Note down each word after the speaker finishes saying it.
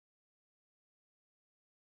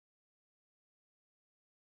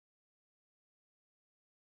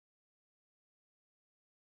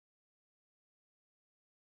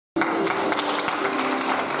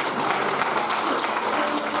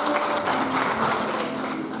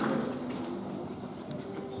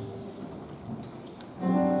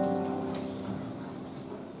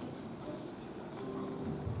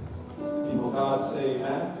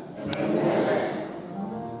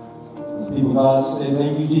God say,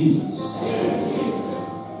 thank you, Jesus.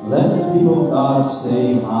 Let the people of God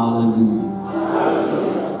say, hallelujah.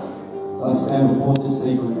 Hallelujah. So I stand before this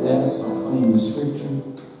sacred desk, I claim the scripture.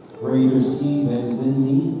 Greater is he that is in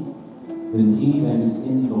me than he that is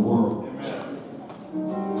in the world.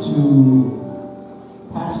 To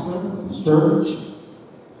pastor of the church,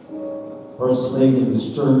 first lady of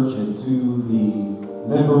this church, and to the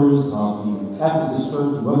members of the Ephesus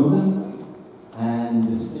Church, Woodard, and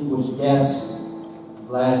distinguished guests,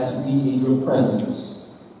 glad to be in your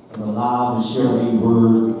presence and allowed to share a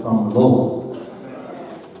word from the Lord.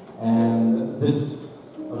 And this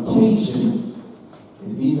occasion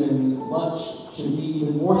should be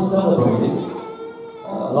even more celebrated,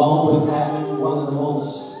 along with having one of the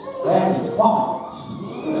most baddest choirs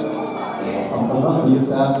of Columbia,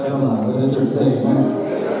 South Carolina. Let the church say amen.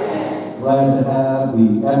 Glad to have the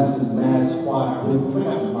Ephesus Mass Choir with me. The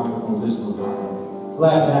microphone just a little.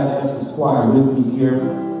 Glad to have the Ephesus Choir with me here.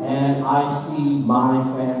 And I see my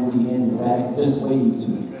family in the back. Just wave to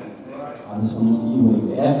me. I just want to see you wave.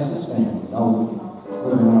 The Ephesus family. Y'all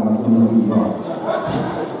look around like you know who you are.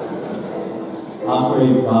 I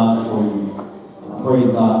praise God for you. I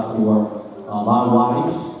praise God for my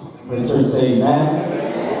wife. Let the church say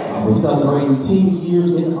amen. We're celebrating 10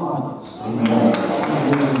 years in August. Amen.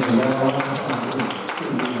 10 years in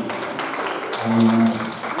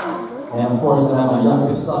and of course, I have my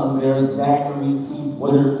youngest son there, Zachary Keith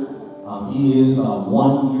Woodard. He is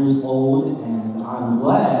 1 year old, and I'm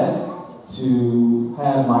glad to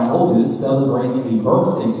have my oldest celebrating a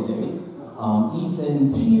birthday today, Ethan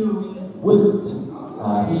Terry Woodard.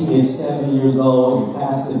 He is 7 years old, and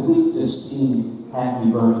Pastor, we just sing happy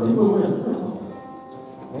birthday. Well, where's the person?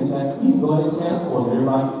 And he's going to stand for us.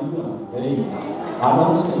 Everybody see him. There you go. I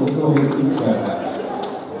don't sing. Let's go ahead and sing together.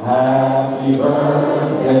 Happy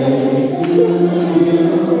birthday to you.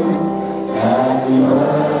 Happy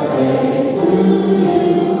birthday to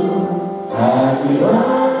you. Happy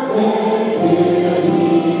birthday, dear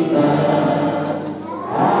Ethan.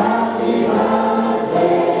 Happy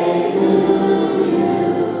birthday to you.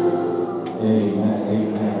 Amen,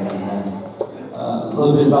 amen, amen. A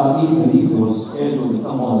little bit about Ethan. Ethan was scheduled to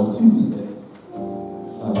come on a Tuesday,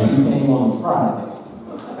 but he came on a Friday.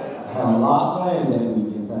 I had a lot planned that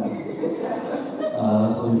weekend, Pastor.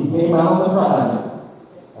 So he came out on the Friday,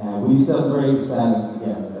 and we celebrated Sabbath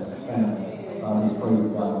together as a family. So I just praise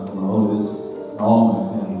God for my oldest and all my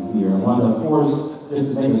family here. I want to, of course, just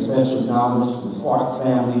to make a special acknowledgement to the Sparks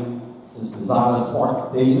family, Sister Zana Sparks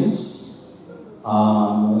Davis.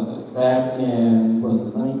 Back in, was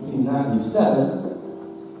it 1997,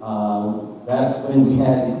 that's when we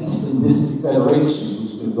had the Eastern District Federation,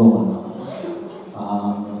 which was going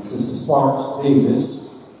on. Sister Sparks Davis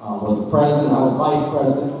was the president, I was vice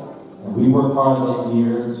president, and we worked hard that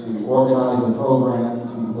year to organize a program to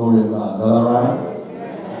the glory of God. Is that all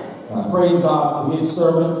right? Praise God for his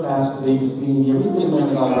servant, Pastor Davis, being here. Let's give him a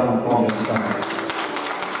round of applause for something.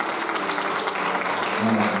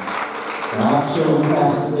 And I'm sure with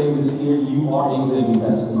Pastor Davis here, you are a living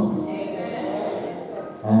testimony.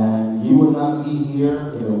 And you would not be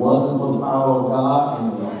here if it wasn't for the power of God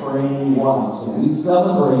and a praying wife. So we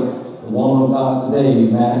celebrate the woman of God today,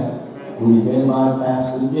 amen, who's been my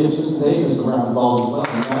pastor's gift. Sister Davis around the balls as well,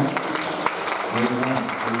 amen.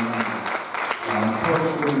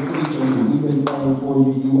 Personally preaching, we've been praying for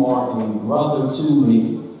you. You are a brother to me.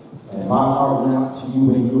 And my heart went out to you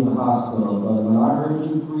when you were in the hospital. But when I heard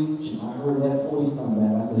you preach, and I heard that voice come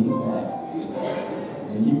back, I said, he's back.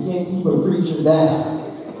 And you can't keep a preacher down.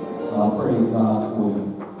 So I praise God for you.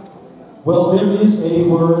 Well, there is a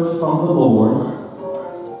word from the Lord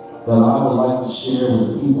that I would like to share with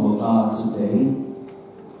the people of God today.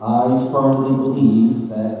 I firmly believe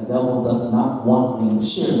that the devil does not want me to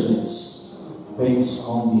share this based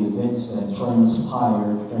on the events that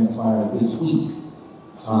transpired this week.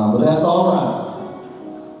 But that's all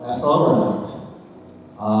right. That's all right.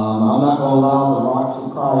 I'm not going to allow the rocks to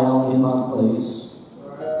cry out in my place.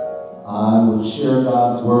 I will share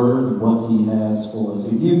God's word and what he has for us.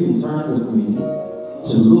 If you can turn with me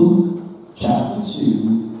to Luke chapter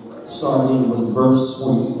 2, starting with verse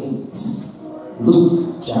 48.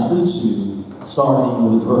 Luke chapter 2,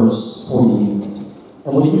 starting with verse 48.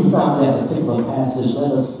 And when you found that particular passage,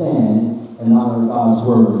 let us stand and honor God's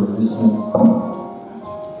word this morning.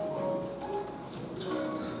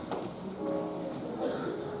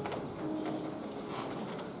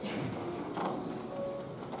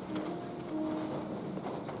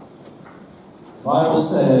 The Bible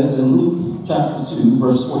says in Luke chapter 2,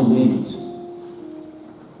 verse 48,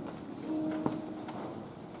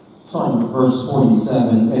 starting with verse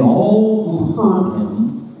 47, and all who heard him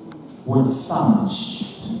were astonished.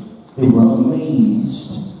 They were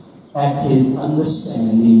amazed at his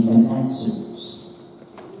understanding and answers.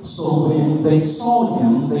 So when they saw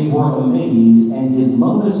him, they were amazed, and his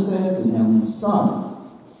mother said to him, "Son,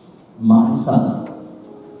 my son,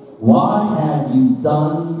 why have you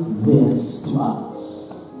done this to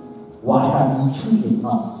us? Why have you treated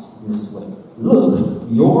us this way? Look,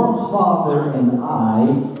 your father and I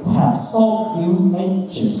have sought you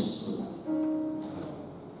anxiously."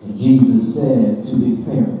 And Jesus said to his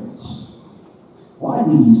parents, "Why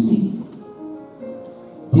did you seek me?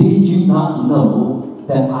 Did you not know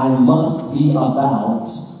that I must be about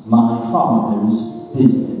my Father's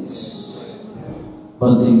business?"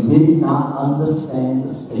 But they did not understand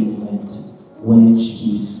the statement which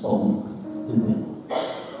he spoke to them.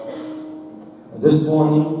 This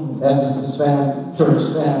morning, Ephesus church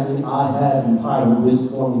family, I have entitled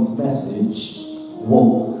this morning's message,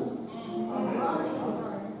 Woke.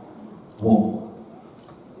 Woke.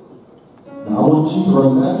 Now, I want you to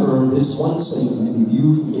remember this one statement. If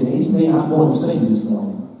you forget anything I'm going to say this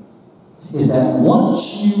morning, is that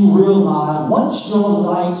once you realize, once your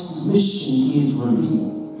life's mission is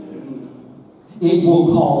revealed, it will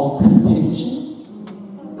cause contention,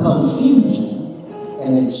 confusion,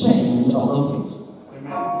 and a change of location.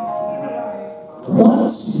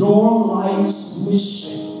 Once your life's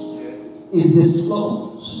mission is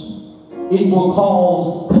disclosed, it will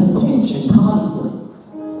cause contention, conflict.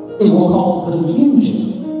 It will cause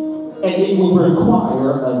confusion, and it will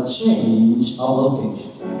require a change of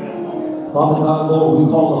location. Father God, Lord,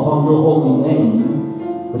 we call upon your holy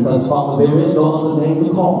name because, Father, there is no other name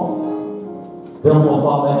to call. Therefore,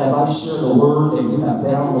 Father, as I share the word that you have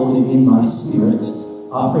downloaded in my spirit,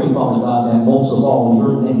 I pray, Father God, that most of all,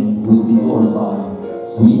 your name will be glorified.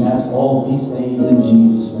 We ask all these things in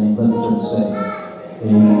Jesus' name. Let the church say,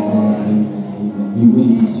 amen, amen, amen. You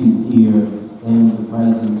may be seated here in the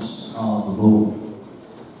presence of the Lord.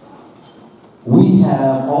 We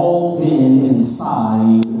have all been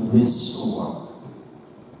inside this store.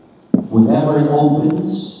 Whenever it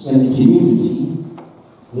opens in the community,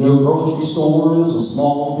 there are grocery stores or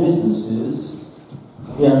small businesses,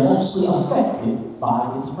 they are mostly affected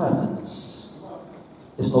by its presence.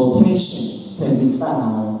 Its location can be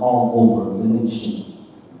found all over the nation.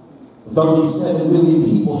 37 million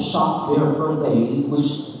people shop there per day, which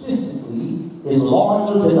statistically is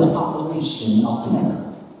larger than the population of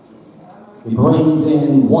Canada. It brings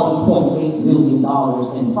in $1.8 million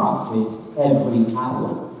in profit every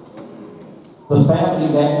hour. The family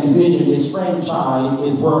that envisioned this franchise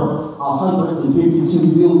is worth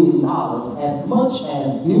 $152 billion, as much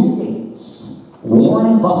as Bill Gates,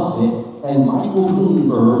 Warren Buffett, and Michael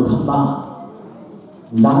Bloomberg combined.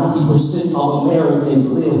 90% of Americans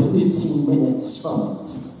live 15 minutes from it.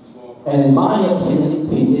 And in my opinion,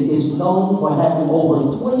 it's known for having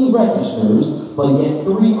over 20 registers, but yet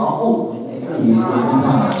 3 are open at any given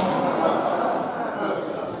time.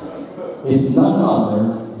 It's none other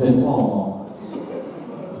than Walmart.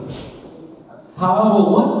 However,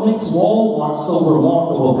 what makes Walmart so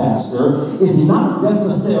remarkable, Pastor, is not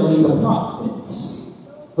necessarily the profits,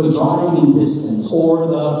 the driving distance, or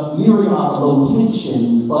the myriad of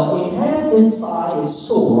locations, but it has inside its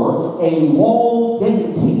store a wall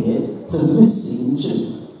dedicated to missing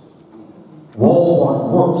children. Walmart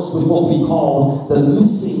works with what we call the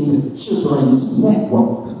Missing Children's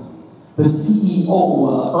Network. The CEO,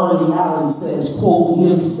 Ernie Allen, says, quote,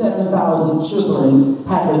 nearly 7,000 children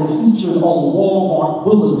have been featured on Walmart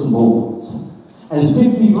bulletin boards, and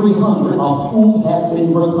 5,300 of whom have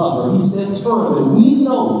been recovered. He says further, we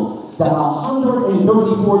know that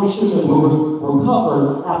 134 children were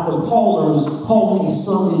recovered after callers calling a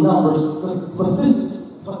certain number,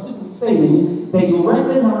 specifically stating they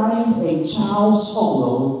recognized a child's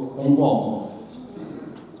photo in Walmart.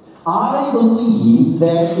 I believe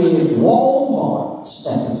that if Walmart,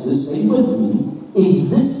 Ephesus, stay with me,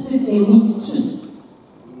 existed in Luke 2,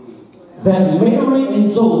 that Mary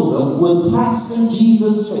and Joseph would plaster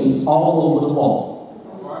Jesus' face all over the wall.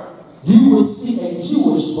 You would see a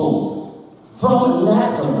Jewish boy from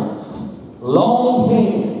Nazareth, long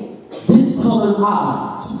hair, discolored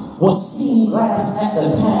eyes, was seen last at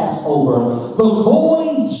the Passover. The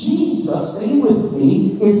boy Jesus, stay with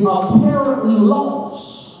me, is apparently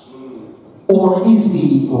lost. Or is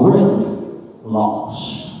he really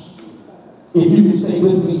lost? If you could say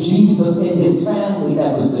with me, Jesus and his family,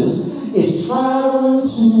 Ephesus, is traveling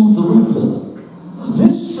to Jerusalem.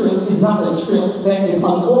 This trip is not a trip that is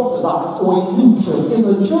unorthodox or a new trip. It's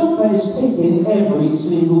a trip that is taken every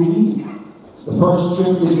single year. The first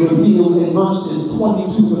trip is revealed in verses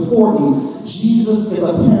 22 to 40. Jesus is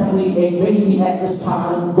apparently a baby at this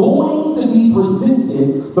time, going to be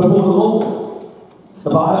presented before the Lord. The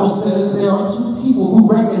Bible says there are two people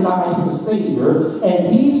who recognize the Savior,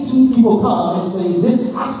 and these two people come and say,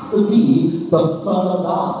 this has to be the Son of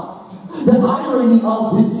God. The irony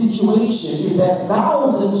of this situation is that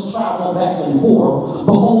thousands travel back and forth,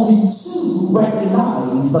 but only two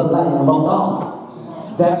recognize the Lamb of God.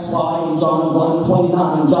 That's why in John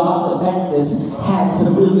 1:29, John the Baptist had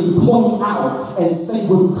to really point out and say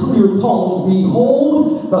with clear tones,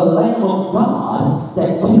 behold the Lamb of God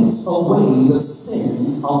that takes away the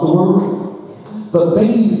sins of the world. The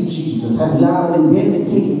baby Jesus has now been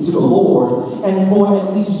dedicated to the Lord, and for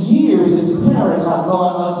at least years his parents have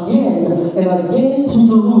gone again and again to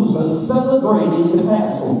Jerusalem celebrating the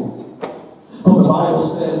Passover. For the Bible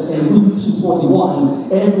says in Luke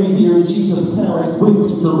 2:41, every year Jesus' parents went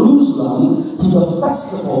to Jerusalem to the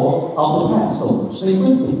festival of the Passover. Stay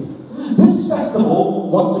with me. This festival,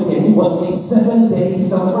 once again, was a 7-day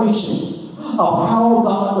celebration of how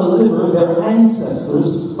God delivered their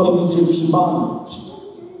ancestors from Egyptian bondage.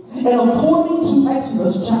 And according to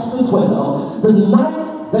Exodus chapter 12, the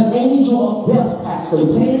night the angel of death pastor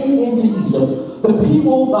came into Egypt, the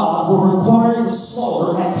people of God were required to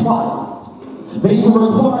slaughter at twilight. They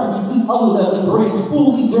were required to eat unleavened bread,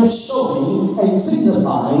 fully just showing and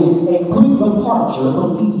signifying a quick departure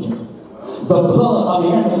from Egypt. The blood of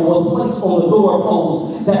the animal was placed on the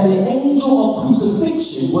doorpost that the angel of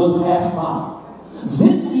crucifixion would pass by.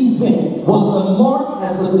 This event was a mark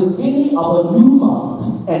as the beginning of a new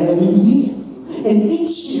month and a new year. And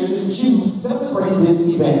each year the Jews celebrated this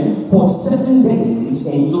event for 7 days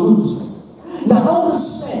in Jerusalem. Now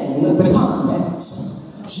understand the context.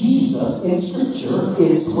 Jesus in Scripture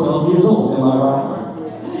is 12 years old, am I right?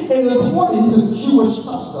 And according to Jewish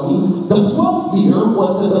custom, the 12th year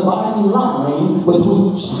was the dividing line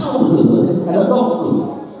between childhood and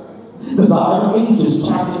adulthood. Desire of Ages,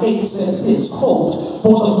 chapter 8 says this, quote,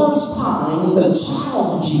 for the first time the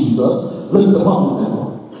child Jesus lived among them.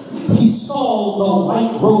 He saw the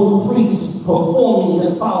white-robed priest performing the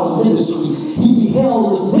solemn ministry. He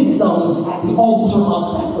beheld the victim at the altar of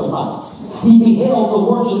sacrifice. He beheld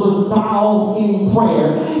the worshipers bow in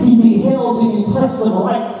prayer. He beheld the impressive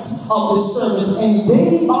rites of the service. And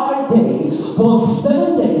day by day, for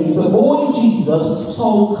 7 days, the boy Jesus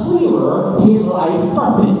saw clearer his life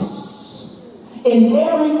purpose. In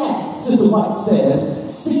every act, Sister White says,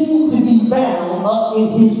 seemed to be bound up in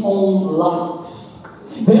his own life.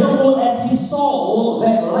 Therefore, as he saw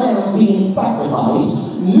that lamb being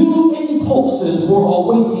sacrificed, new impulses were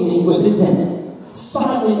awakening within him.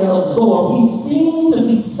 Silent and absorbed, he seemed to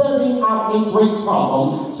be studying out a great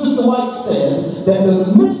problem. Sister White says that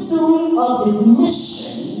the mystery of his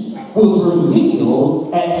mission was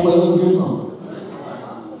revealed at 12 years old.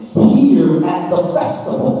 Here at the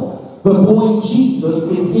festival, the boy Jesus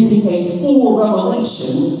is getting a full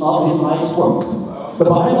revelation of his life's work. The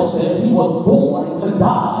Bible says he was born to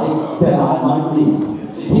die that I might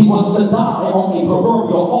live. He was to die on a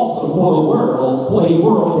proverbial altar for a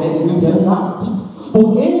world that knew him not.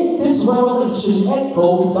 For in this revelation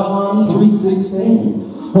echoed John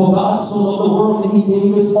 3:16. For God so loved the world that he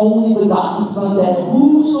gave his only begotten Son, that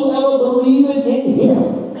whosoever believeth in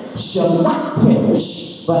him shall not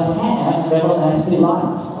perish, but have everlasting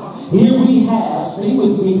life. Here we have, stay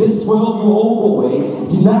with me, this 12-year-old boy,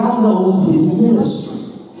 he now knows his ministry.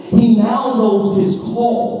 He now knows his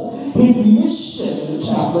call. His mission,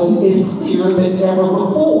 chaplain, is clearer than ever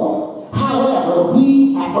before. However,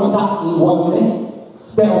 we have forgotten one thing.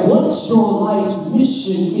 That once your life's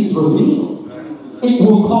mission is revealed, it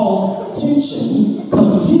will cause tension,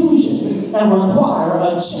 confusion, and require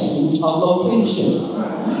a change of location.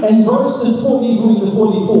 In verses 43 to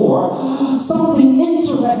 44, something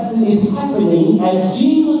interesting is happening as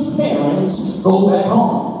Jesus' parents go back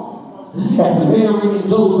home. As Mary and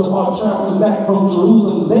Joseph are traveling back from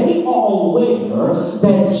Jerusalem, they are aware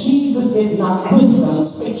that Jesus is not with them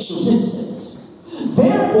spatial distance.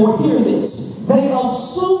 Therefore, hear this. They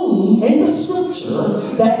assume in the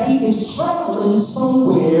Scripture that he is traveling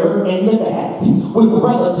somewhere in the back with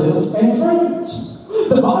relatives and friends.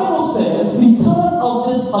 The Bible says because of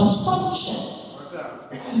this assumption,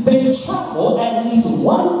 they travel at least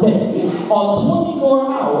 1 day or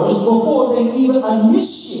 24 hours before they even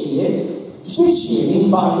initiating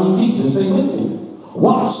finding Jesus. Stay with me.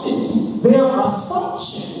 Watch this. Their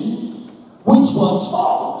assumption, which was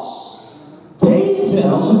false, gave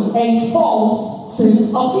them a false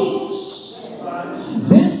sense of peace.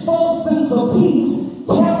 This false sense of peace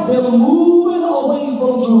kept them moving away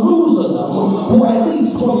from Jerusalem for at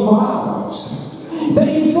least 24 hours.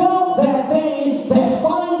 They felt that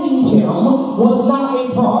finding him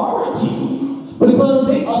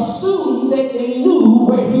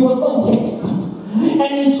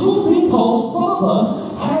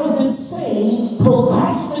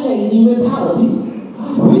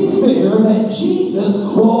Jesus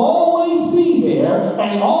will always be there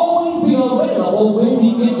and always be available when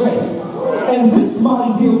we get ready. And this,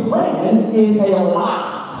 my dear friend, is a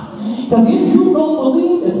lie. Because if you don't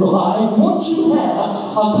believe it's a lie, once you have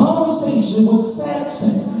a conversation with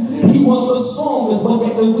Samson, he was the strongest but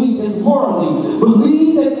yet the weakest morally.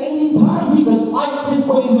 Believed that any time he could fight his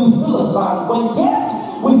way through Philistines, but yet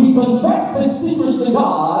when he confessed his secrets to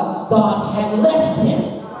God, God had left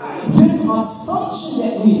him. This assumption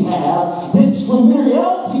that we have, this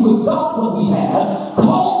familiarity with God that we have,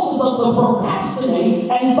 causes us to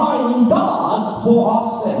procrastinate and finding God for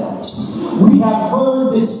ourselves. We have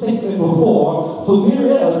heard this statement before: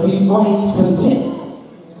 familiarity brings contempt.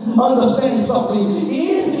 Understanding something, it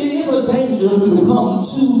is a danger to become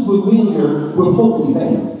too familiar with holy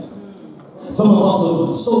things. Some of us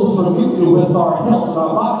are so familiar with our health and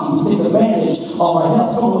our body, we take advantage of our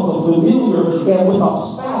health. Some of us are familiar with our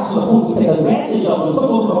spouse, so we take advantage of it.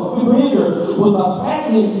 Some of us are familiar with our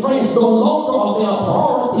family and friends, no longer are they a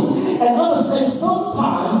priority. And understand,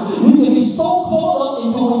 sometimes you can be so caught up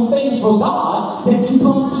in doing things for God that you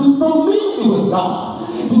become too familiar with God.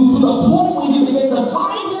 To the point where you begin to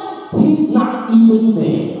find Him, He's not even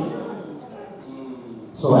there.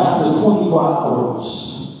 So after 24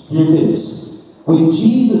 hours, hear this. When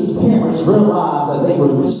Jesus' parents realized that they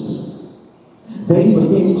were missing, they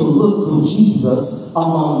began to look for Jesus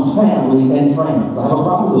among family and friends. I have a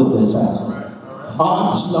problem with this, Pastor.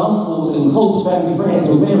 Aunts, uncles, and close family friends,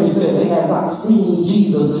 when Mary said they had not seen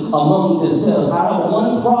Jesus among themselves. However,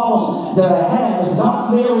 one problem that I have is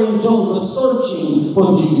not Mary and Joseph searching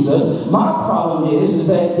for Jesus. My problem is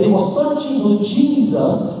that they were searching for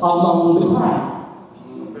Jesus among the crowd.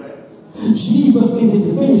 Jesus in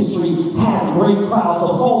his ministry had great crowds to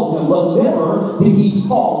follow him, but never did he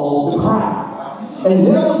follow the crowd. And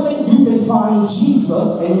never think you can find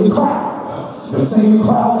Jesus in the crowd. The same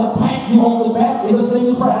crowd that packed you on the back is the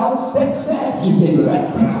same crowd that stabbed you in the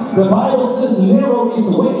back. The Bible says narrow is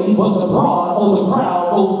the way, but the broad or the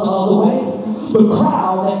crowd goes the other way. The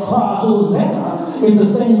crowd that cried Hosanna is the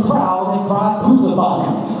same crowd that cried crucify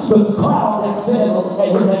him. The crowd that said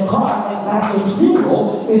that cried at Lazarus'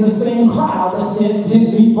 funeral is the same crowd that said,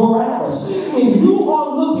 give me Barabbas. If you are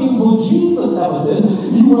looking for Jesus,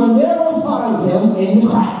 Ephesus, you will never find him in the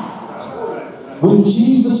crowd. When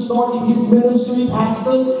Jesus started his ministry,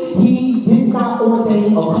 Pastor, he did not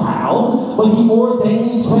ordain a crowd, but he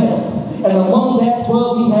ordained 12. And among that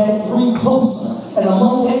 12, he had 3 closer. And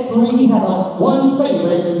among that 3, he had one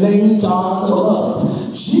favorite named John the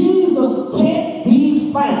Beloved. Jesus can't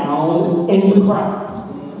be found in the crowd.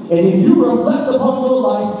 And if you reflect upon your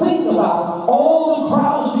life, think about all the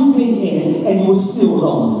crowds you've been in and you were still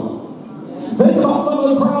lonely. Think about some of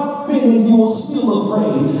the crowds you've been in and you were still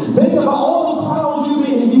afraid. Think about all the crowds you've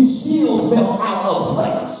been in and you still felt out of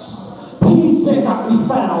place. Peace cannot be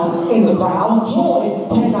found in the crowd.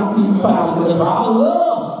 Joy cannot be found in the crowd.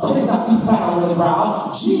 Love cannot be found in the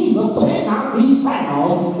crowd. Jesus cannot be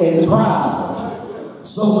found in the crowd.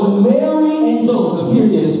 So when Mary and Joseph, hear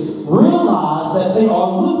this, realize that they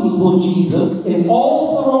are looking for Jesus in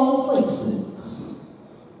all the wrong places,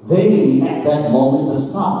 they at that moment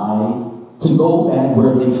decide to go back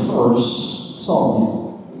where they first saw him.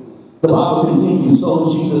 The Bible continues,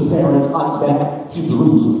 so Jesus' parents hiked back to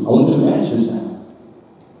Jerusalem. I want you to imagine this now.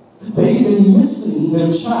 They've been missing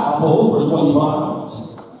their child for over 25 hours.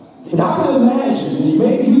 And I can imagine,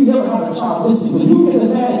 maybe you never had a child missing, but you can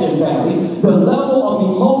imagine, family, the level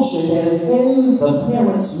of emotion that is in the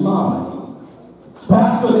parents' mind.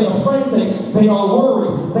 Pastor, they are frantic, they are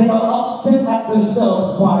worried, they are upset at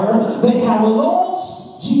themselves, choir. They have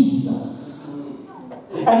lost Jesus.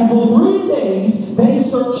 And for 3 days, they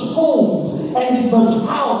searched homes and they searched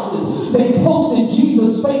houses. They posted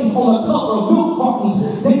Jesus' face on a cover of milk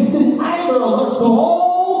cartons. They sent anger alerts to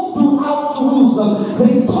all throughout Jerusalem.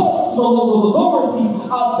 They talked to the local authorities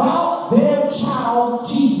about their child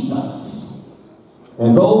Jesus.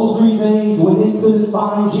 And those 3 days when they couldn't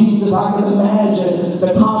find Jesus, I can imagine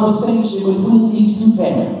the conversation between these 2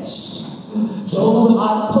 parents. Joseph,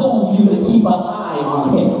 I told you to keep an eye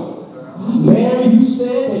on him. Mary, you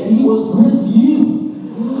said that he was with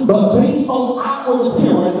you. But based on outward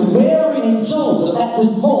appearance, Mary and Joseph at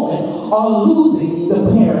this moment are losing the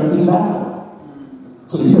parenting battle.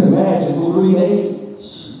 So you can imagine for 3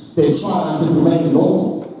 days, they're trying to remain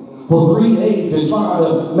normal. For 3 days, they're trying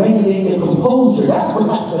to maintain their composure. That's what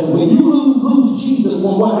happens. When you lose Jesus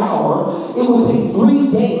for 1 hour, it will take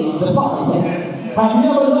 3 days to find him. Have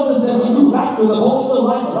you ever noticed that when you lack your emotional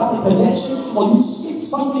life, lack a connection, or you skip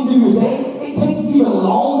something through your day, it takes even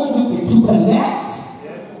longer to connect?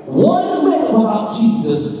 1 minute without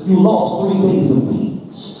Jesus, you lost 3 days of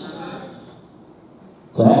peace.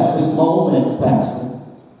 So at this moment, Pastor,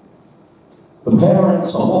 the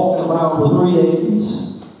parents are walking around for 3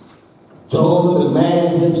 days. Joseph is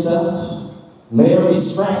manning himself.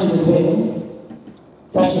 Mary's scratching his head,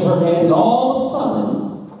 catching her head, and all of a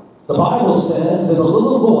sudden, the Bible says there's a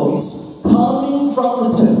little voice coming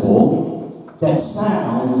from the temple that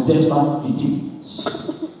sounds just like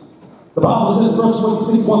Jesus. The Bible says, verse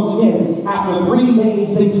 26, once again, after 3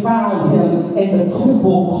 days they found him in the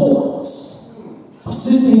temple courts,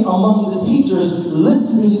 sitting among the teachers,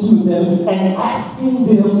 listening to them and asking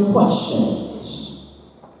them questions.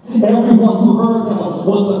 Everyone who heard him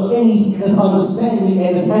was amazed at his understanding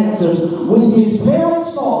and his answers. When his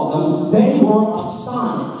parents saw them, they were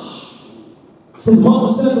astonished. His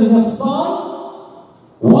mother said to him, "Son,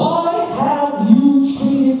 why have you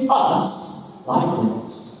treated us like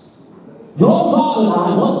this? Your father and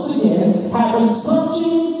I, once again, have been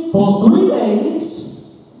searching for 3 days.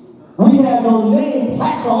 We have your name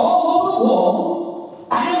plastered all over the wall.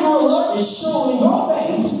 Amber alert is showing your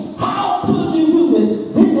face. How could you do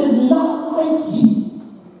this? This is not like you."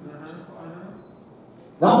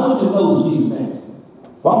 Now I want you to know Jesus answered.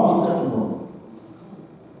 Why are we searching for him?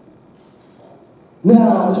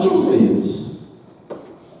 Now the truth is,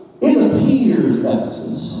 it appears,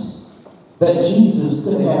 Ephesus, that Jesus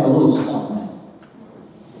could have had a little stuff now.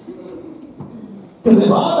 Because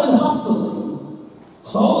if I've been hustling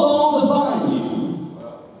so long to find you,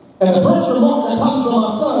 and the first remark that comes from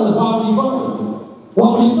my son is, "Why were you finding me?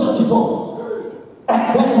 What were you searching for?"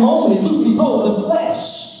 At that moment, truth be told, the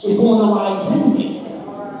flesh is going to rise in me.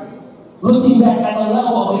 Looking back at the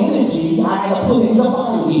level of energy I had to put in to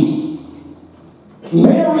find you.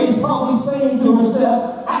 Mary is probably saying to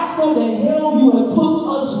herself, after the hell you have put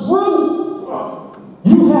us through,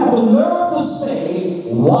 you have the nerve to say,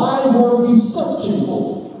 "Why were you searching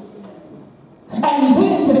for?" And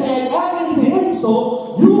then to add agony to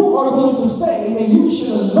insult, you are going to say that you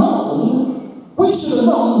should have known, we should have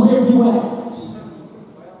known where you at.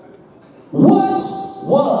 What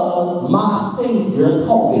was my Savior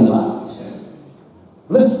talking about?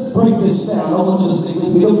 Let's break this down. I want you to say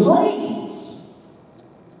with me. The phrase,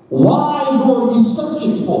 "Why were you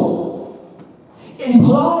searching for?"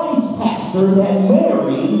 implies, Pastor, that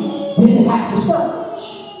Mary didn't have to search.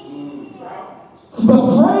 The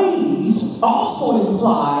phrase also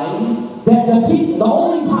implies that the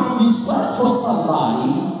only time you search for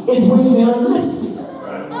somebody is when they're missing.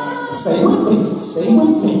 Stay with me. Stay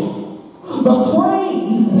with me. The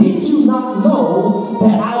phrase, "Did you not know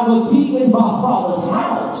that I would be in my Father's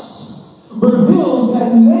house?" reveals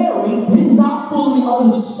that Mary did not fully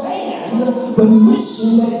understand the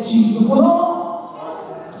mission that Jesus was on.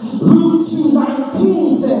 Luke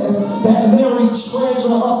 2:19 says that Mary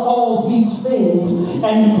treasured up all these things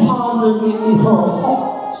and pondered it in her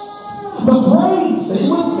heart. The phrase, say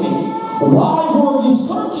with me, "Why were you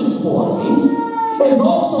searching for me?" is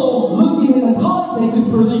also, looking in the context, is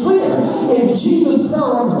pretty clear. If Jesus'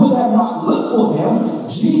 parents would have not looked for him,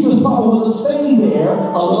 Jesus probably would have stayed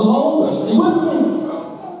there a little longer. Stay with me.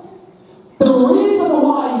 The reason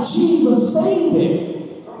why Jesus stayed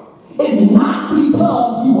there is not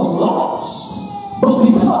because he was lost, but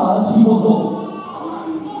because he was woke.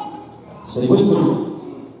 Stay with me.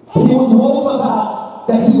 He was woke about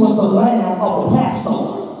that he was the Lamb of the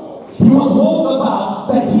Passover. He was woke about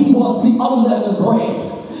that he was the unleavened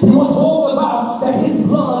bread. He was woke about that his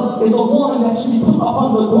blood is the one that should be put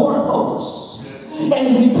upon the doorposts.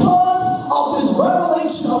 And because of this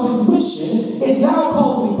revelation of his mission, it's now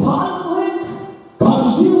causing conflict,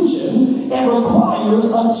 confusion, and requires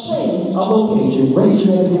a change of location. Raise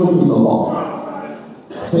your hand with me so long.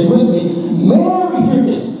 Say with me. Mary, hear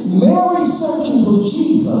this. Mary searching for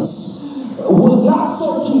Jesus was not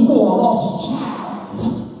searching for a lost child.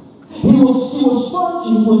 She was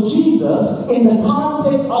searching for Jesus in the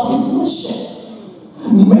context of his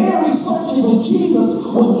mission. Mary searching for Jesus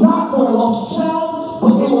was not for a lost child,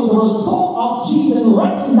 but it was a result of Jesus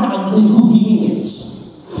recognizing who he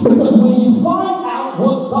is. Because when you find out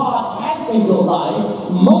what God has in your life,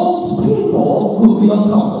 most people will be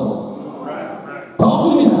uncomfortable. Talk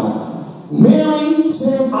to me now. Mary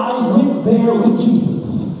said, "I went there with Jesus."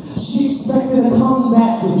 She expected to come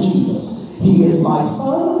back with Jesus. He is my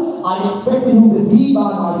son. I expected him to be by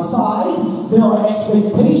my side. There are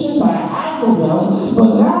expectations I have for him.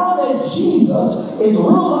 But now that Jesus is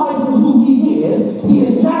realizing who he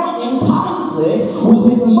is now in conflict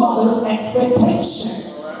with his mother's expectation.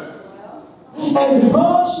 And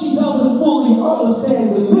because she doesn't fully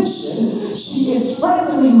understand the mission, she is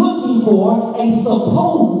frantically looking for a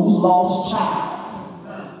supposed lost child.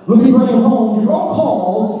 Let me bring it home. Your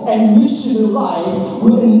call and mission in life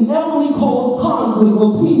will inevitably cause conflict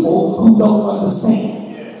with people who don't understand.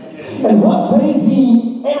 And what they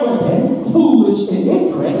deem arrogant, foolish, and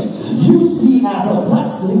ignorant, you see as a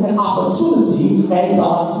blessing and opportunity and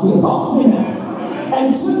God's will. Talk to me now.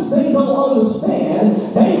 And since they don't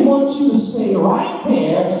understand, they want you to stay right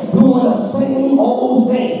there doing the same old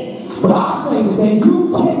thing. But I say today, you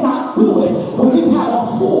cannot do it when you have a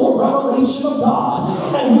full revelation of God.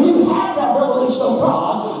 And when you have that revelation of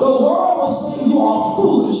God, the world will say you are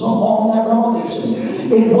foolish from all that revelation.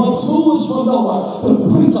 It was foolish for Noah to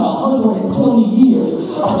preach 120 years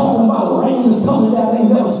talking about rain is coming down. They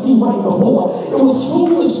never seen rain before. It was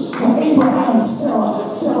foolish for Abraham and Sarah.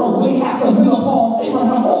 Sarah way after menopause,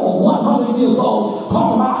 Abraham over 100 years old,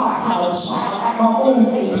 talking about how I have a child at my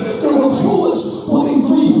own age. It was foolish for these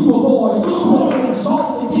 3 people boys who have been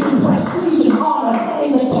exalted, given prestige and honor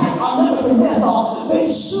in the camp of Nebuchadnezzar.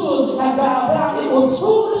 They should have bowed down. It was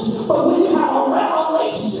foolish, but when you have a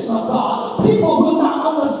revelation of God, people will not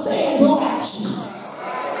understand your actions.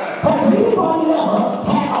 Has anybody ever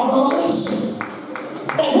had a revelation?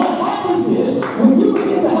 And what happens is, when you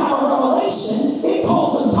begin to have a revelation, it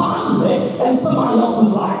causes conflict in somebody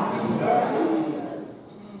else's life.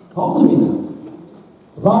 Talk to me now.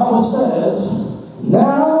 The Bible says,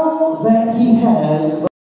 now that he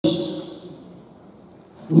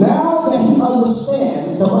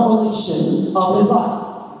understands the revelation of his life,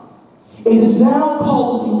 it is now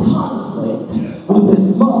causing conflict with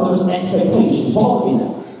his mother's expectations. Follow me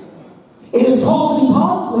now. It is causing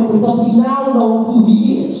conflict because he now knows who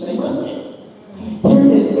he is. Stay with me. Here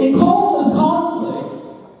it is. It causes conflict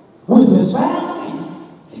with his family.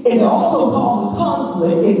 And it also causes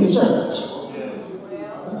conflict in the church.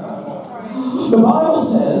 The Bible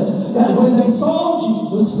says that when they saw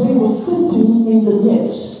Jesus, they were sitting in the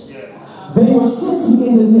midst. They were sitting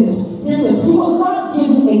in the midst. Here it is. He was not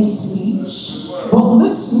giving a speech, but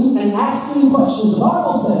listening and asking questions. The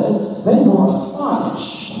Bible says they were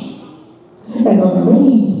astonished and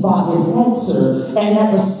amazed by his answer, and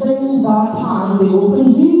at the same time they were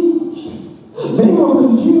confused. They were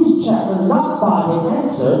confused, chapter, not by the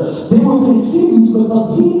answer. They were confused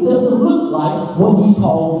because he doesn't look like what he's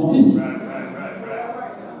called to do.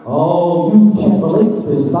 Oh, you can't relate to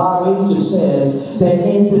this. Our angel says that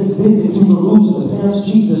in this visit to Jerusalem, the parents of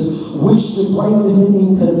Jesus wished to bring them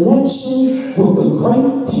in connection with the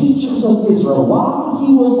great teachers of Israel. While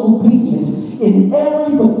he was obedient in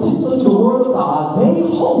every particular to the word of God, they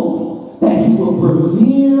hoped that he would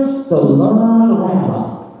revere the learned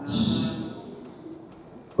rabbis.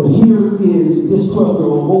 But here is this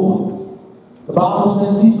 12-year-old boy. The Bible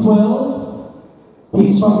says he's 12.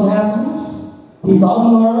 He's from Nazareth. He's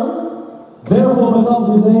unlearned. Therefore, because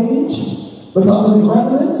of his age, because of his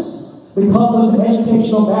residence, because of his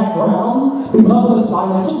educational background, because of his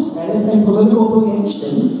financial status and political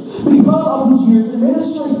affiliation, because of his years in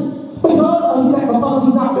ministry, because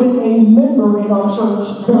he's not been a member in our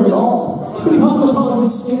church very long, because of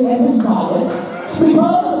his skin and his diet,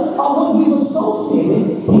 because of what he's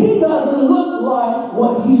associated, he doesn't look like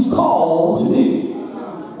what he's called to do.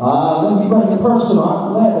 Let me bring it personal.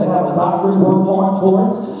 I'm glad to have a doctorate, work hard for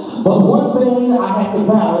it. But one thing I had to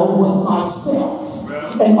battle was myself.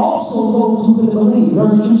 And also those who couldn't believe.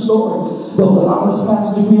 Very true story. There was an honest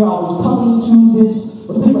pastor here. I was coming to this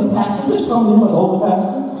particular pastor. Just coming to him as an older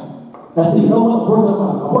pastor. I said, you know what?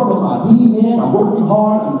 I'm working on my D-men. I'm working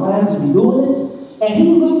hard. I'm glad to be doing it. And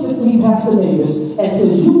he looks at me, Pastor Davis, and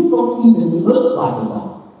says, you don't even look like a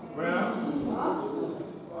God.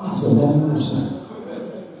 I said, that understand.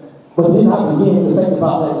 But then I began to think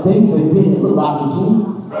about that David didn't look like a king.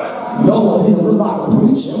 Noah didn't look like a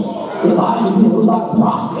preacher. Elijah didn't look like a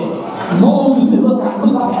prophet. Moses didn't look like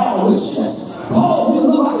an abolitionist. Paul didn't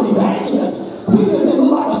look like an evangelist. Peter didn't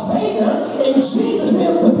look like a savior. And Jesus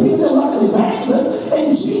didn't look like an evangelist. And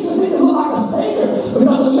Jesus didn't look like a savior.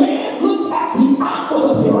 Because a man looks at the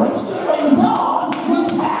outward appearance and God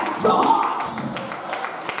looks at the heart.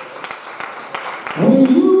 When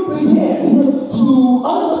you begin to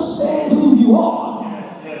understand who you are,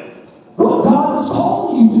 what God has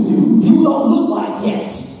called you to do, you don't look like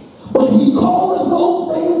yet. But he called us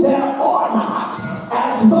those things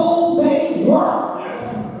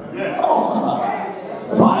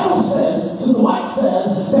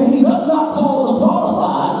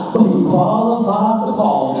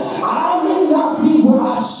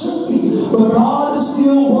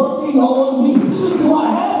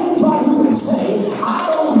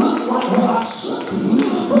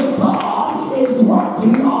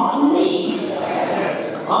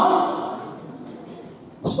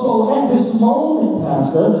So at this moment,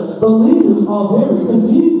 Pastor, the leaders are very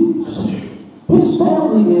confused. His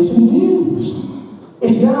family is confused.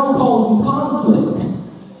 It's now causing conflict.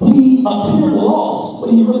 He appeared lost,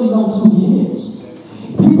 but he really knows who he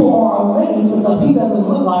is. People are amazed because he doesn't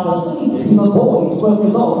look like a savior. He's a boy. He's 12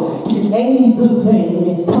 years old. Can any good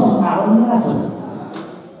thing come out of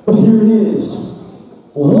Nazareth? But here it is.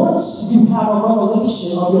 Once you have a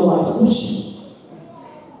revelation of your life's mission,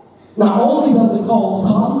 not only does it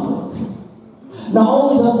cause conflict, not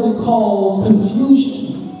only does it cause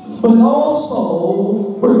confusion, but it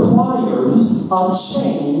also requires a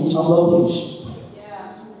change of location.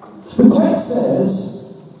 The text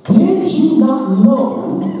says, did you not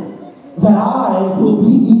know that I will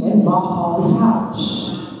be in my Father's house?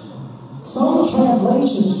 Some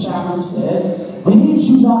translations chapter says, did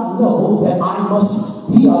you not know that I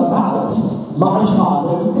must be about my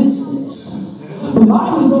Father's business? But I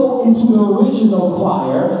can go into the original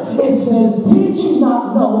choir. It says, did you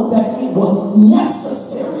not know that it was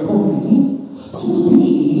necessary for me to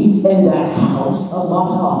be in the house of my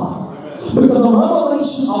Father? Because the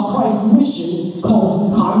revelation of Christ's mission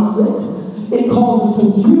causes conflict, it causes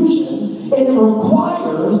confusion, and it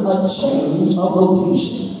requires a change of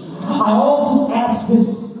location. I often ask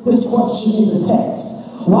this question in the text.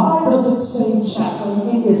 Why does it say, chaplain,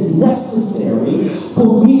 it is necessary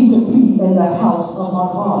for me to be in the house of my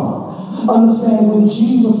Father? Understand, when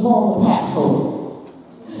Jesus saw the Passover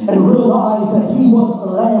and realized that he was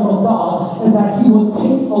the Lamb of God and that he would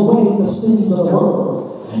take away the sins of the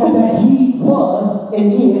world, and that he was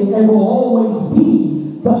and is and will always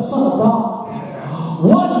be the Son of God,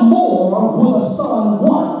 what more will the Son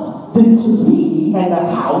want than to be in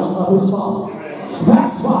the house of his Father?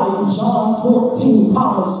 That's why in John 14,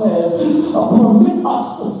 Thomas says, permit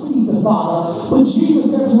us to see the Father. But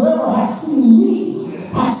Jesus says, whoever has seen me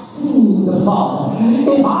has seen the Father.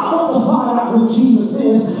 If I want to find out who Jesus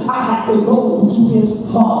is, I have to go to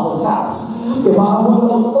his Father's house. If I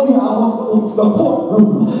wanted to go to the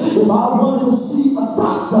courtroom, if I wanted to see a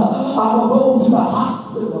doctor, I would go to the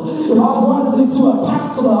hospital. If I wanted to a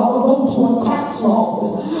counselor, I would go to a counselor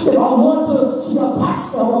office. If I wanted to see a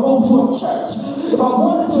pastor, I would go to a church. If I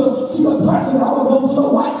wanted to see the president, I would go to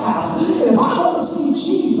the White House. If I want to see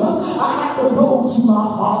Jesus, I have to go to my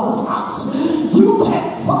Father's house. You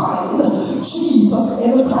can't find Jesus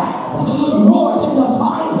in the crowd, nor can you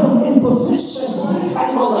find him in position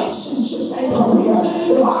and relationship and career.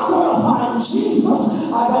 If I want to find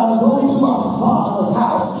Jesus, I gotta go to my Father's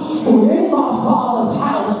house. For in my Father's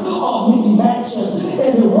house are many mansions.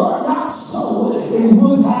 If it were not so, it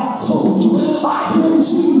would have told you. I hear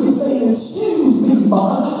Jesus saying, excuse me,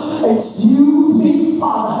 mother. Excuse me,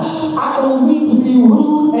 Father. I don't mean to be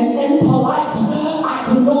rude and impolite. I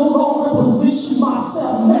can no longer position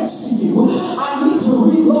myself next to you. I need to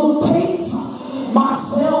relocate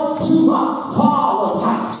myself to my Father's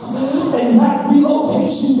house. And that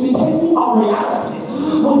relocation became a reality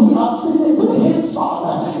when he ascended to his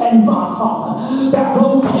Father and my Father. That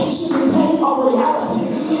location became a reality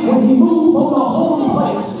when he moved from the holy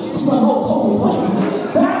place to the most holy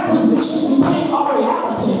place. That position became a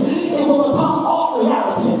reality. It will become all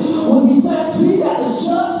reality when he says, he that is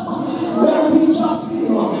just, let him be just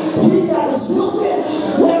still. He that is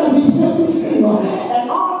filthy, let him be filthy still. And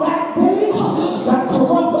on that day, that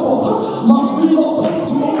corruptible must relocate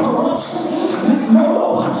to incorruption. This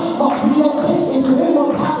mortal must relocate into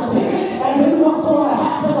immortality. And then what's going to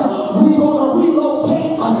happen? We're going to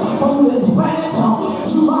relocate from this planet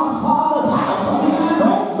to my Father's house.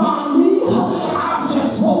 Don't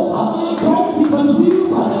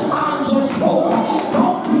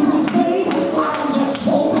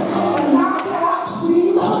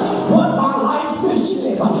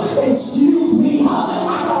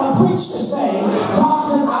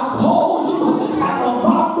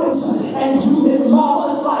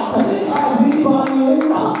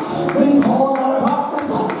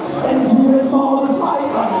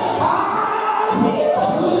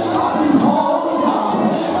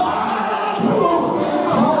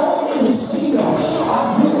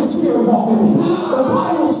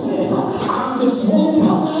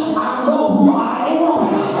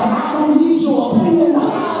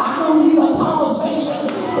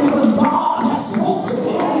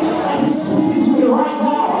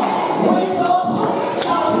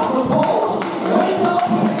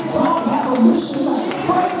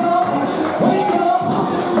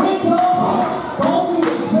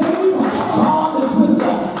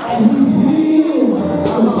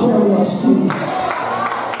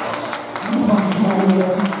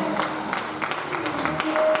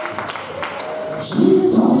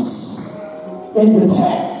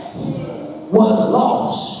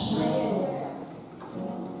lost.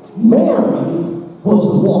 Mary was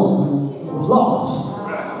the one who was lost.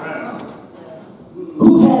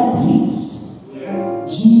 Who had peace?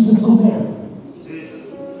 Jesus or Mary?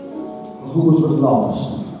 Who was really lost?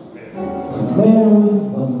 And Mary,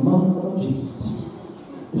 the mother of Jesus.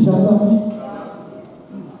 Is that something?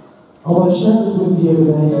 I want to share this with you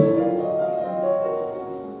today.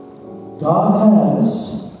 God has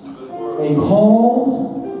a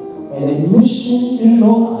call and a mission in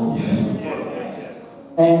your life.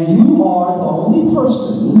 And you are the only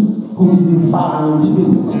person who is designed to do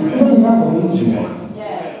it. It doesn't matter what age you are.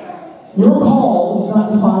 Your call is not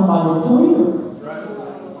defined by your career.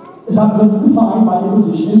 It's not defined by your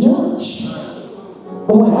position in church.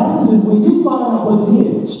 But what happens is when you find out what it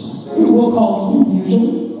is, it will cause confusion.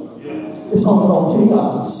 It's going to cause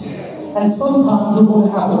chaos. And sometimes you're going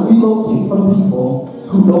to have to relocate from people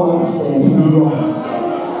who don't understand who you are.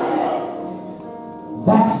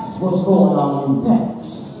 That's what's going on in the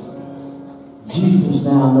text. Jesus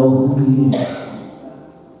now knows who he is.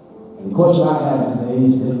 And the question I have today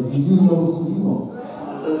is that, do you know who you are?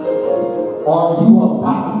 Are you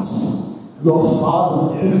about your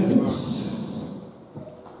Father's business?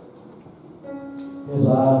 His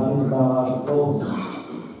eyes are closed.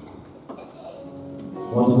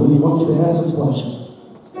 I really want you to ask this question.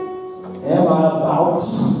 Am I about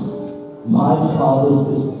my Father's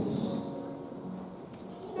business?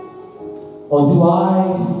 Or do I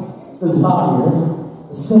desire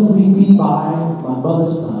to simply be by my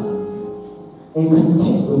mother's side and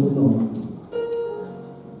content with the norm?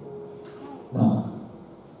 No.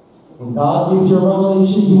 When God gives you a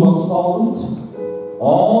revelation, you must follow it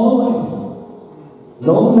all the way.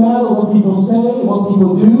 No matter what people say, what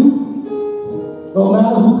people do, no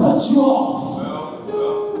matter who cuts you off,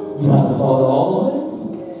 you have to follow all the way.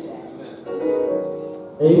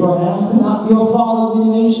 Abraham could not be a father of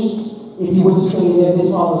many nations if he wouldn't stay at his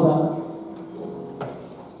father's house.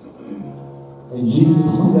 And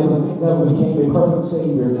Jesus never became a perfect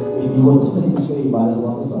Savior if he wouldn't stay by his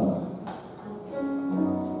mother's side.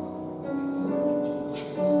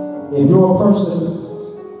 If you're a person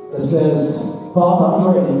that says, Father, I'm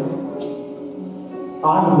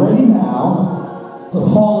ready now to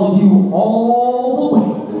follow you all the way.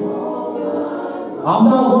 I'm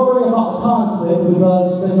not worried about the conflict because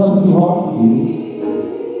there's nothing too hard for you.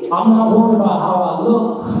 I'm not worried about how I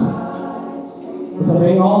look because it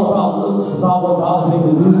ain't all about looks, it's about what God's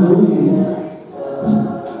able to do through you.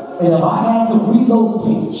 And if I had to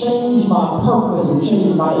relocate, change my purpose and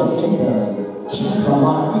change my agenda, change my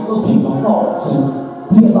mind, relocate my thoughts and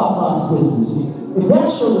be about God's business. If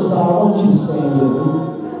that's your desire, I want you to stand with me.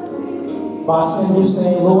 By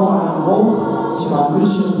saying, Lord, I am woke to my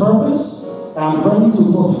mission and purpose, and I'm ready to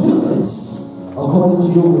fulfill it according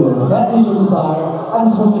to your will. If that is your desire, I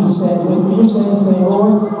just want you to stand with me. You're standing saying,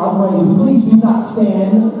 Lord, I'm ready. Please do not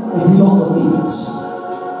stand if you don't believe it.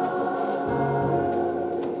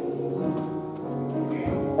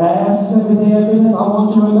 As Seventh-day Adventists, I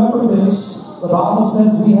want you to remember this. The Bible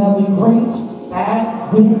says we have a great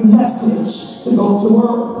Advent message to go to the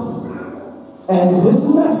world. And this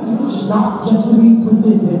message is not just to be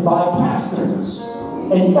presented by pastors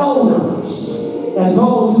and elders and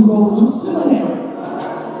those who go to seminary.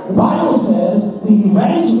 The Bible says the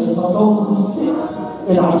evangelists are those who sit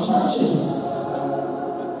in our churches.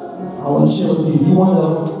 I want to share with you, if you want to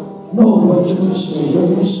know what your mission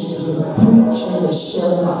is to preach and to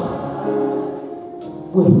share the gospel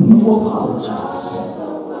with no apologies.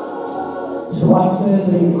 So why it says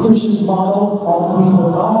a Christian's motto ought to be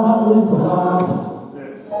for God I live, for God I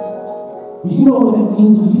live. Do you know what it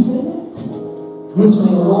means when you say that? You're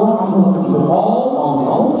saying, Lord, I'm going to leave it all on the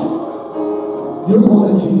altar. You're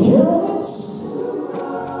going to take care of this.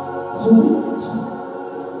 That's what it means.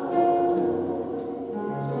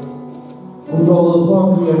 When we go a little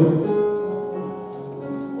farther here,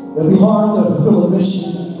 it'll be hard to fulfill a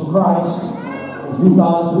mission for Christ and do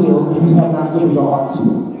God's will if you have not given your heart to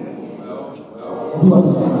it. You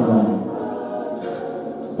understand that, right?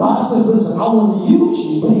 God says, listen, I want to use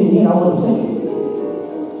you, but in the end, I want to save you.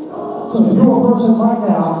 So if you're a person right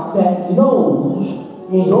now that knows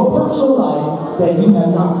in your personal life that you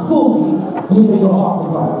have not fully given your heart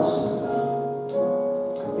to Christ,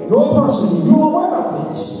 if you're a person, if you're aware of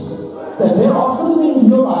this, that there are some things in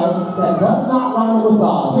your life that does not line up with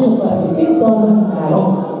God, here's what I say, it doesn't matter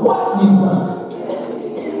what you've done.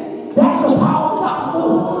 That's the power of the gospel.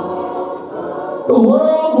 The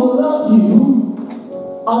world will love you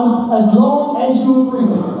as long as you agree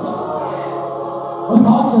with it. But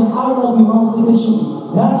God says, I love you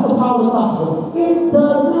unconditionally. That's the power of the gospel. It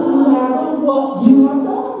doesn't matter what you have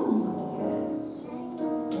done.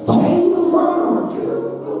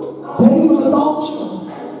 David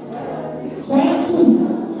adulterer, Samson.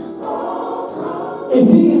 If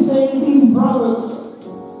he can save these brothers,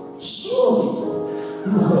 surely he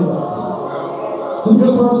can save us. Some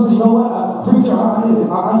good person said, you know what, preacher,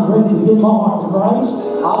 I'm ready to give my heart to Christ.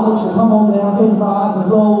 I want you to come on down, face my eyes and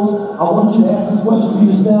closed. I want you to ask this question to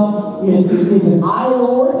yourself. Is it I,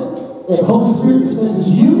 Lord? If Holy Spirit says it's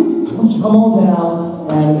you, I want you to come on down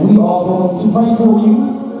and we are going to pray for you.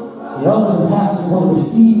 The elders and pastors want to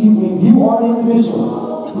receive you. If you are the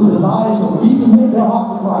individual who desires to recommit their heart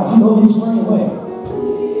to Christ, you know you're straying away.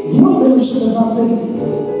 You know membership is not saving you.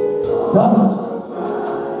 Doesn't.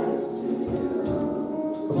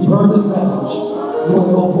 If you've heard this message, you want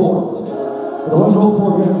to go for it. But when you go for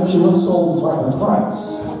it, you're going to make sure your soul is right with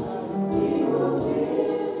Christ.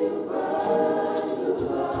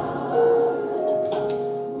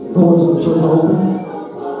 Doors of the church are open.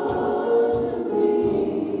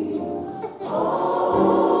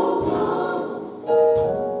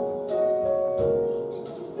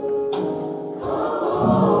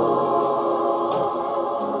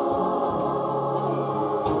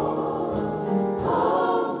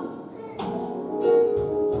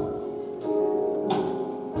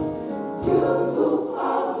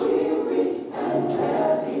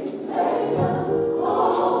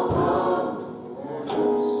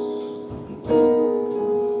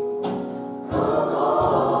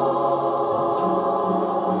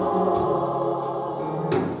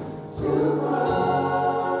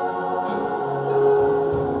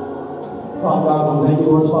 Father God, we thank you,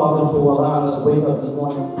 Lord Father, for allowing us to wake up this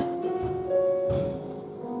morning.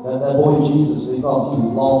 That boy Jesus, they thought he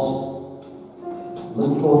was lost.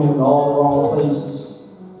 Looking for him in all the wrong places.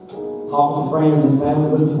 Talking to friends and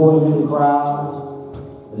family, looking for him in the crowd.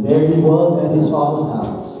 And there he was at his father's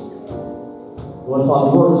house. Lord Father,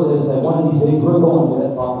 the word says that one of these days we're going to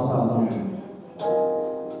that father's house.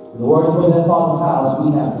 The word towards that father's house,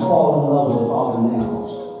 we have to fall in love with the Father now.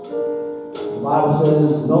 The Bible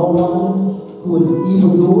says, no one who is an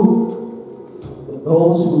evildoer, but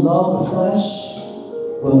those who love the flesh,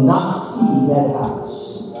 will not see that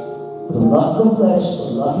house. For the lust of the flesh,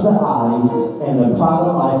 the lust of the eyes, and the pride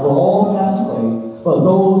of life will all pass away, but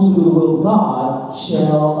those who do the will of God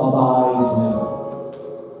shall abide forever.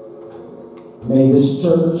 May this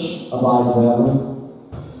church abide forever.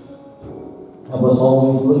 Help us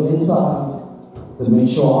always look inside to make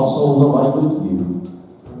sure our souls are right with you.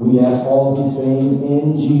 We ask all these things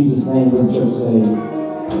in Jesus' name. Let the church say,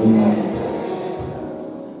 amen.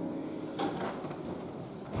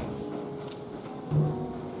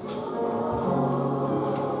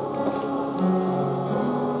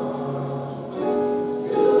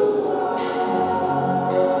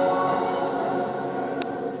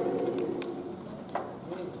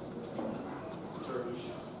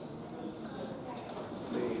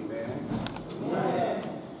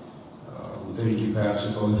 Thank you,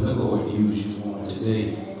 Pastor, for letting the Lord use you on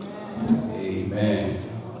today. Amen.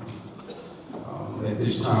 At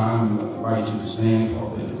this time, I invite you to stand for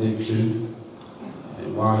benediction.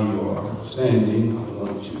 And while you are standing, I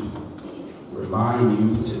want to remind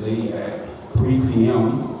you today at 3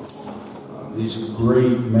 p.m., this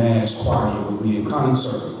great mass choir will be in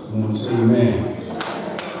concert. I want to say amen.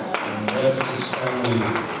 And the Ephesus family,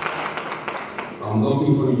 I'm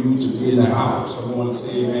looking for you to be in the house. I want to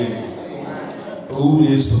say amen. Food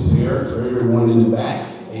is prepared for everyone in the back.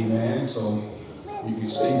 Amen. So you can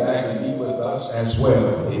stay back and eat with us as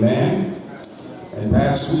well. Amen. And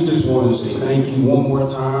Pastor, we just want to say thank you one more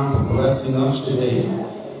time for blessing us today.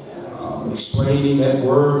 Explaining that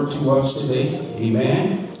word to us today.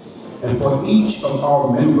 Amen. And for each of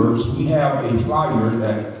our members, we have a flyer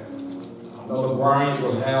that Brother Brian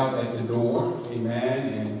will have at the door.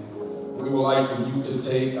 Amen. And we would like for you to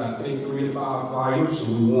take, I think, 3 to 5 flyers.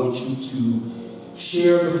 So we want you to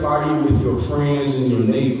share the flyer with your friends and your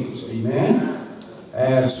neighbors. Amen.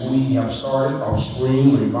 As we have started our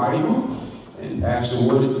spring revival, and Pastor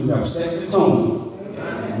Woodard, you have set the tone,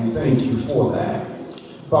 and we thank you for that.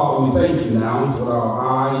 Father, we thank you now for what our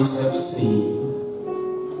eyes have seen,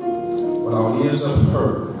 what our ears have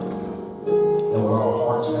heard, and what our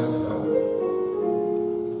hearts have felt.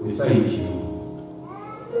 We thank you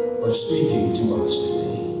for speaking to us today.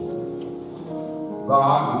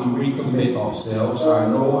 God, we recommit ourselves. I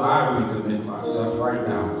know I recommit myself right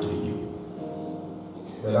now to you,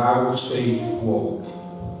 that I will stay woke.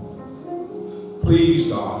 Please,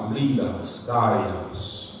 God, lead us, guide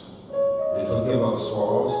us, and forgive us for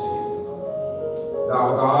all sin.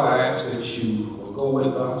 Now, God, I ask that you will go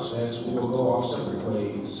with us as we will go our separate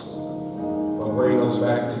ways, but bring us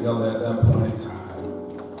back together at that point in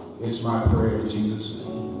time. It's my prayer in Jesus'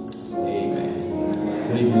 name. Amen.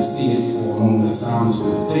 may be seated for a moment of silence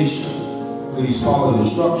meditation. Please follow the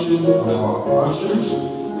instruction of our ushers,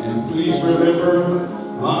 and please remember,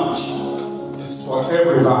 lunch is for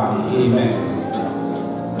everybody. Amen.